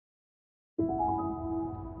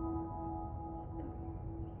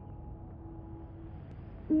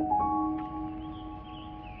Hi,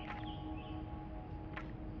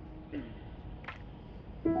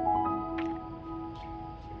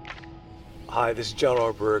 this is John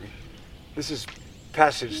Orberg. This is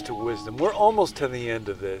Passage to Wisdom. We're almost to the end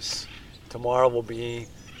of this. Tomorrow will be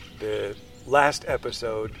the last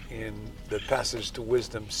episode in the Passage to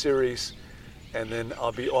Wisdom series, and then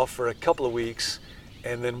I'll be off for a couple of weeks,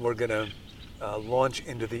 and then we're going to launch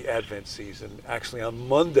into the Advent season. Actually, on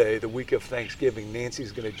Monday, the week of Thanksgiving,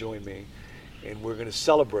 Nancy's going to join me, and we're going to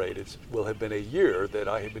celebrate. It will have been a year that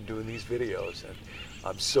I have been doing these videos, and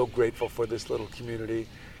I'm so grateful for this little community,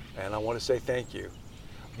 and I want to say thank you.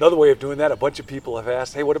 Another way of doing that, a bunch of people have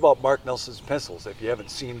asked, hey, what about Mark Nelson's pencils? If you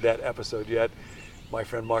haven't seen that episode yet, my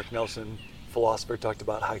friend Mark Nelson, philosopher, talked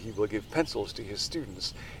about how he will give pencils to his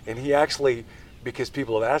students. And he actually, because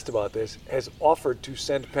people have asked about this, has offered to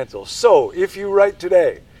send pencils. So if you write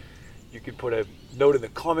today, you can put a note in the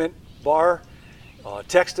comment bar,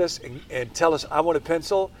 text us and tell us, I want a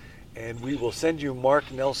pencil, and we will send you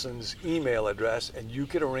Mark Nelson's email address, and you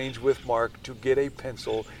can arrange with Mark to get a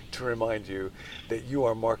pencil to remind you that you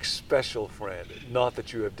are Mark's special friend, not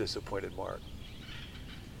that you have disappointed Mark.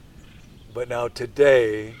 But now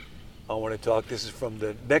today, I want to talk, this is from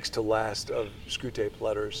the next to last of Screwtape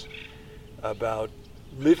Letters, about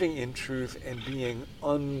living in truth and being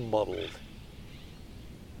unmuddled.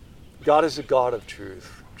 God is a God of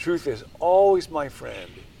truth. Truth is always my friend,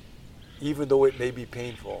 even though it may be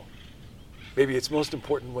painful. Maybe it's most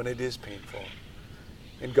important when it is painful.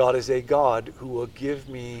 And God is a God who will give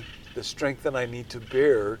me the strength that I need to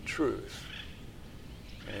bear truth.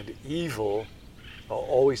 And evil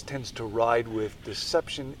always tends to ride with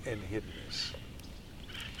deception and hiddenness.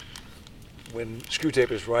 When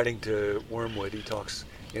Screwtape is writing to Wormwood, he talks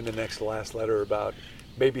in the next to last letter about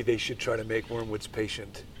maybe they should try to make Wormwood's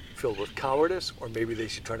patient filled with cowardice, or maybe they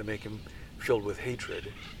should try to make him filled with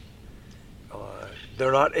hatred.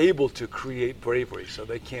 They're not able to create bravery, so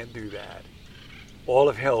they can't do that. All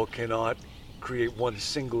of hell cannot create one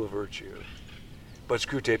single virtue. But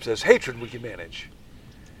Screwtape says, hatred we can manage.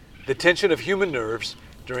 The tension of human nerves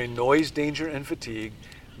during noise, danger, and fatigue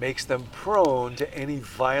makes them prone to any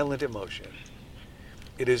violent emotion.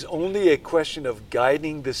 It is only a question of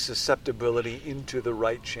guiding this susceptibility into the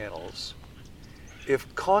right channels.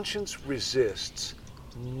 If conscience resists,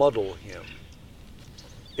 muddle him.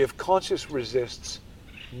 If conscience resists,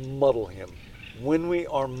 muddle him. When we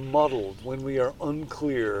are muddled, when we are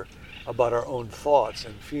unclear about our own thoughts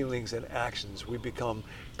and feelings and actions, we become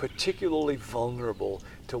particularly vulnerable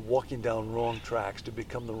to walking down wrong tracks, to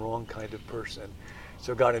become the wrong kind of person.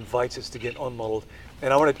 So God invites us to get unmuddled.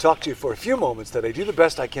 And I want to talk to you for a few moments today, do the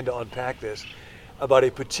best I can to unpack this, about a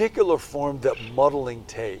particular form that muddling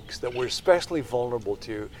takes, that we're especially vulnerable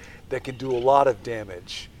to, that can do a lot of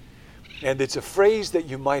damage. And it's a phrase that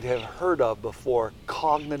you might have heard of before,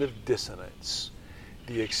 cognitive dissonance.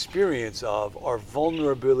 The experience of our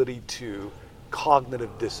vulnerability to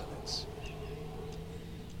cognitive dissonance.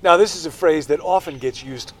 Now, this is a phrase that often gets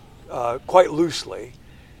used quite loosely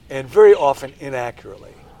and very often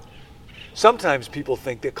inaccurately. Sometimes people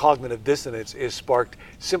think that cognitive dissonance is sparked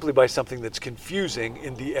simply by something that's confusing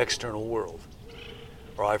in the external world.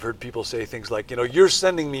 Or I've heard people say things like, you're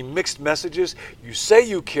sending me mixed messages. You say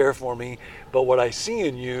you care for me, but what I see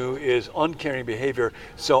in you is uncaring behavior,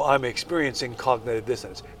 so I'm experiencing cognitive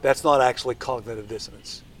dissonance. That's not actually cognitive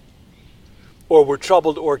dissonance. Or we're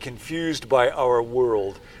troubled or confused by our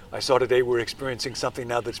world. I saw today we're experiencing something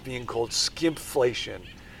now that's being called skimpflation.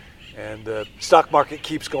 And the stock market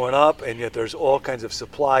keeps going up, and yet there's all kinds of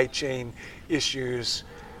supply chain issues.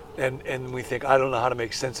 And we think, I don't know how to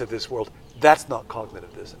make sense of this world. That's not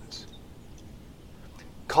cognitive dissonance.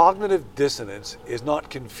 Cognitive dissonance is not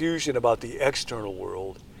confusion about the external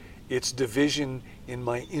world. It's division in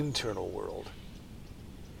my internal world.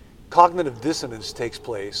 Cognitive dissonance takes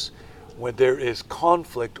place when there is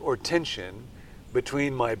conflict or tension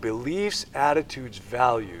between my beliefs, attitudes,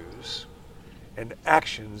 values, and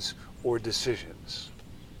actions or decisions.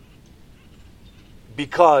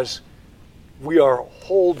 Because we are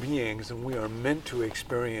whole beings and we are meant to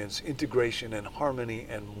experience integration and harmony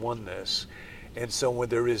and oneness. And so when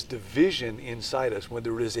there is division inside us, when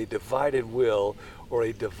there is a divided will or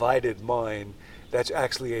a divided mind, that's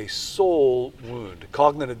actually a soul wound.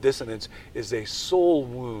 Cognitive dissonance is a soul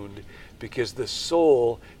wound because the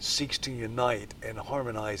soul seeks to unite and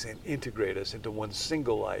harmonize and integrate us into one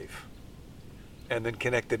single life, and then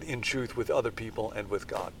connected in truth with other people and with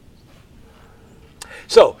God.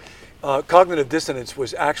 So, cognitive dissonance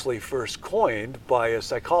was actually first coined by a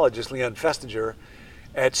psychologist, Leon Festinger,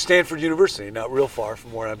 at Stanford University, not real far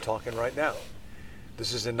from where I'm talking right now.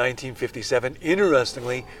 This is in 1957.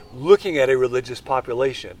 Interestingly, looking at a religious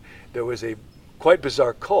population, there was a quite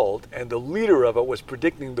bizarre cult, and the leader of it was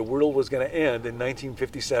predicting the world was going to end in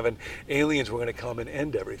 1957. Aliens were going to come and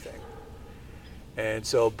end everything. And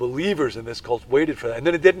so believers in this cult waited for that. And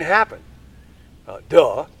then it didn't happen.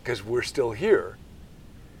 Because we're still here.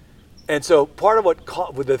 And so part of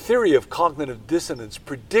what the theory of cognitive dissonance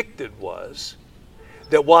predicted was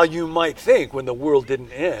that while you might think when the world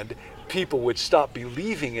didn't end, people would stop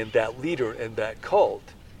believing in that leader and that cult,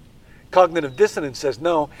 cognitive dissonance says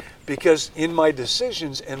no, because in my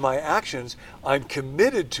decisions and my actions, I'm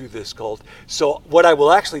committed to this cult. So what I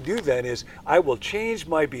will actually do then is I will change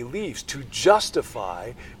my beliefs to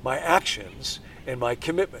justify my actions and my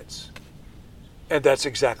commitments. And that's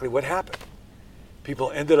exactly what happened.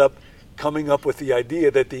 People ended up coming up with the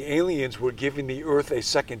idea that the aliens were giving the earth a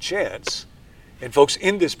second chance. And folks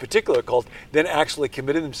in this particular cult then actually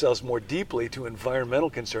committed themselves more deeply to environmental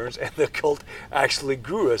concerns, and the cult actually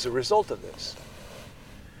grew as a result of this.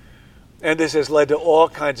 And this has led to all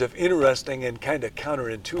kinds of interesting and kind of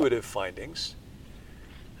counterintuitive findings.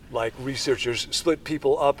 Like researchers split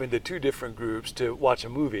people up into two different groups to watch a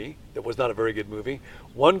movie that was not a very good movie.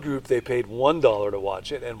 One group they paid $1 to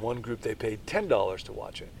watch it, and one group they paid $10 to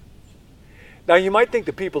watch it. Now you might think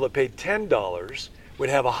the people that paid $10 would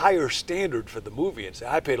have a higher standard for the movie and say,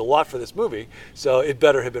 I paid a lot for this movie, so it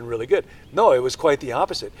better have been really good. No, it was quite the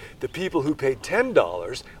opposite. The people who paid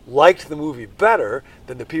 $10 liked the movie better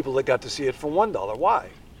than the people that got to see it for $1. Why?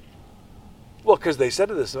 Well, because they said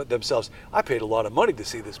to themselves, I paid a lot of money to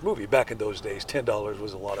see this movie. Back in those days, $10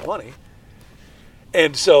 was a lot of money.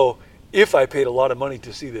 And so if I paid a lot of money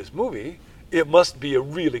to see this movie, it must be a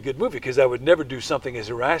really good movie, because I would never do something as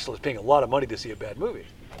irrational as paying a lot of money to see a bad movie.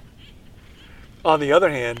 On the other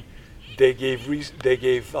hand, they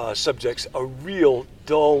gave subjects a real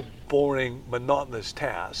dull, boring, monotonous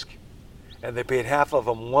task, and they paid half of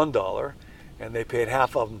them $1, and they paid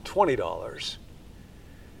half of them $20.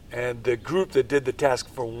 And the group that did the task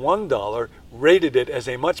for $1 rated it as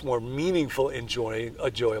a much more meaningful,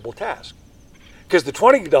 enjoyable task. Because the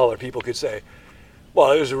 $20 people could say,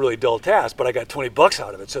 well, it was a really dull task, but I got $20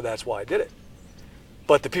 out of it, so that's why I did it.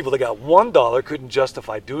 But the people that got $1 couldn't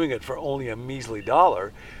justify doing it for only a measly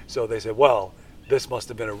dollar, so they said, well, this must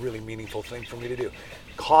have been a really meaningful thing for me to do.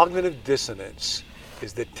 Cognitive dissonance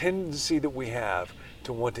is the tendency that we have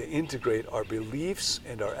to want to integrate our beliefs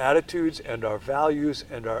and our attitudes and our values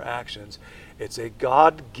and our actions. It's a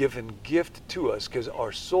God-given gift to us, because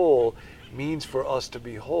our soul means for us to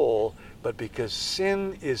be whole, but because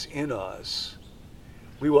sin is in us,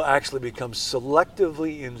 we will actually become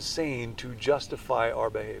selectively insane to justify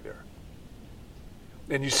our behavior.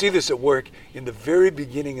 And you see this at work in the very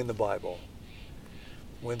beginning in the Bible.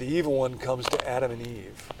 When the evil one comes to Adam and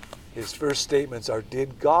Eve, his first statements are,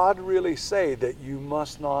 did God really say that you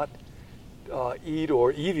must not eat,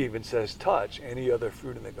 or Eve even says touch, any other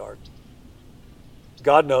fruit in the garden?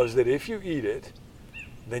 God knows that if you eat it,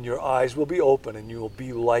 then your eyes will be open and you will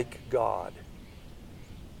be like God.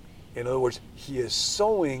 In other words, he is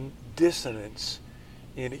sowing dissonance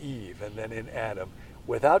in Eve and then in Adam.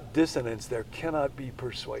 Without dissonance, there cannot be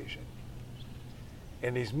persuasion.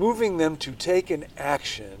 And he's moving them to take an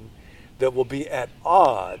action that will be at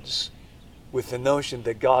odds with the notion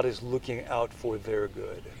that God is looking out for their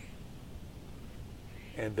good.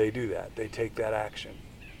 And they do that. They take that action.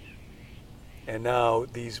 And now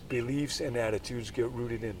these beliefs and attitudes get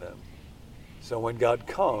rooted in them. So when God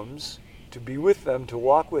comes to be with them, to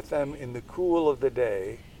walk with them in the cool of the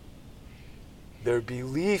day, their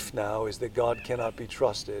belief now is that God cannot be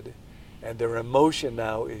trusted, and their emotion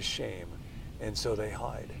now is shame, and so they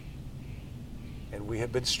hide. And we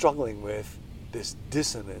have been struggling with this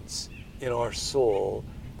dissonance in our soul,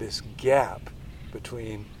 this gap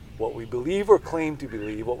between what we believe or claim to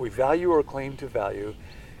believe, what we value or claim to value,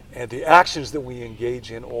 and the actions that we engage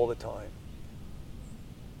in all the time.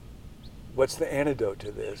 What's the antidote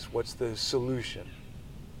to this? What's the solution?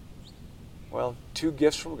 Well, two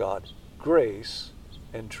gifts from God, grace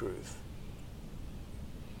and truth.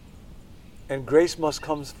 And grace must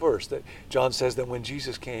come first. That John says that when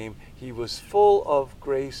Jesus came, he was full of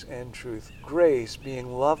grace and truth. Grace,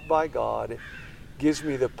 being loved by God, gives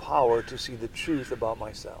me the power to see the truth about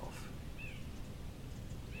myself.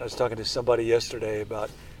 I was talking to somebody yesterday about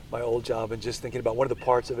my old job and just thinking about one of the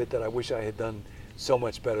parts of it that I wish I had done so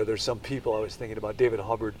much better. There's some people I was thinking about. David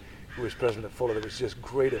Hubbard, who was president of Fuller, that was just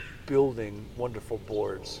great at building wonderful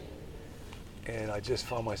boards. And I just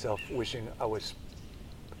found myself wishing I was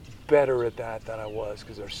better at that than I was,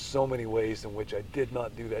 because there's so many ways in which I did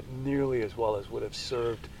not do that nearly as well as would have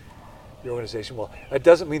served your organization. Well, that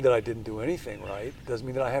doesn't mean that I didn't do anything right. It doesn't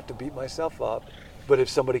mean that I have to beat myself up. But if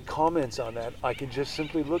somebody comments on that, I can just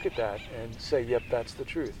simply look at that and say, yep, that's the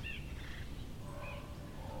truth.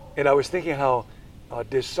 And I was thinking how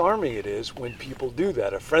disarming it is when people do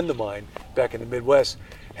that. A friend of mine back in the Midwest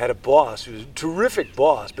had a boss who was a terrific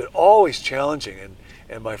boss, but always challenging.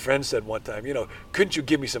 And my friend said one time, couldn't you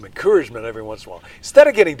give me some encouragement every once in a while? Instead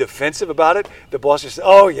of getting defensive about it, the boss just said,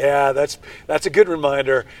 oh yeah, that's a good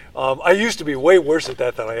reminder. I used to be way worse at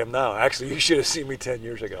that than I am now. Actually, you should have seen me 10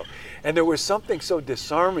 years ago. And there was something so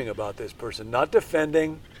disarming about this person, not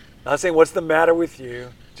defending, not saying what's the matter with you,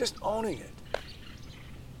 just owning it.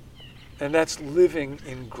 And that's living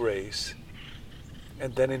in grace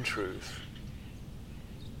and then in truth,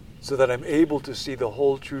 so that I'm able to see the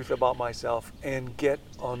whole truth about myself and get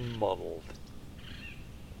unmuddled.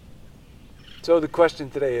 So the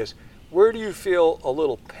question today is, where do you feel a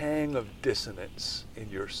little pang of dissonance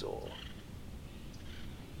in your soul?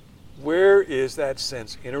 Where is that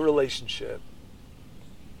sense in a relationship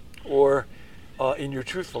or in your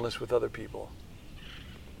truthfulness with other people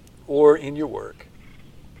or in your work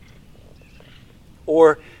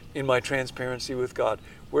or in my transparency with God?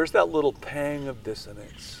 Where's that little pang of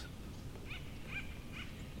dissonance?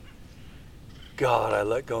 God, I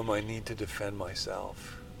let go of my need to defend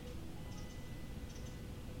myself.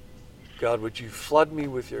 God, would you flood me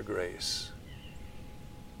with your grace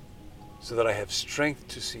so that I have strength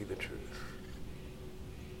to see the truth?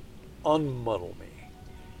 Unmuddle me.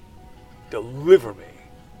 Deliver me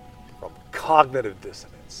from cognitive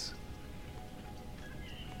dissonance.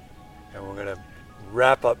 And we're going to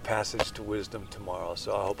wrap up Passage to Wisdom tomorrow,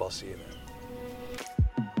 so I hope I'll see you then.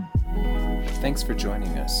 Thanks for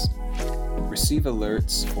joining us. Receive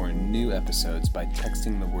alerts for new episodes by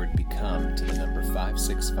texting the word BECOME to the number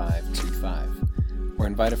 56525, or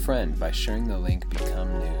invite a friend by sharing the link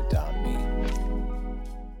Become News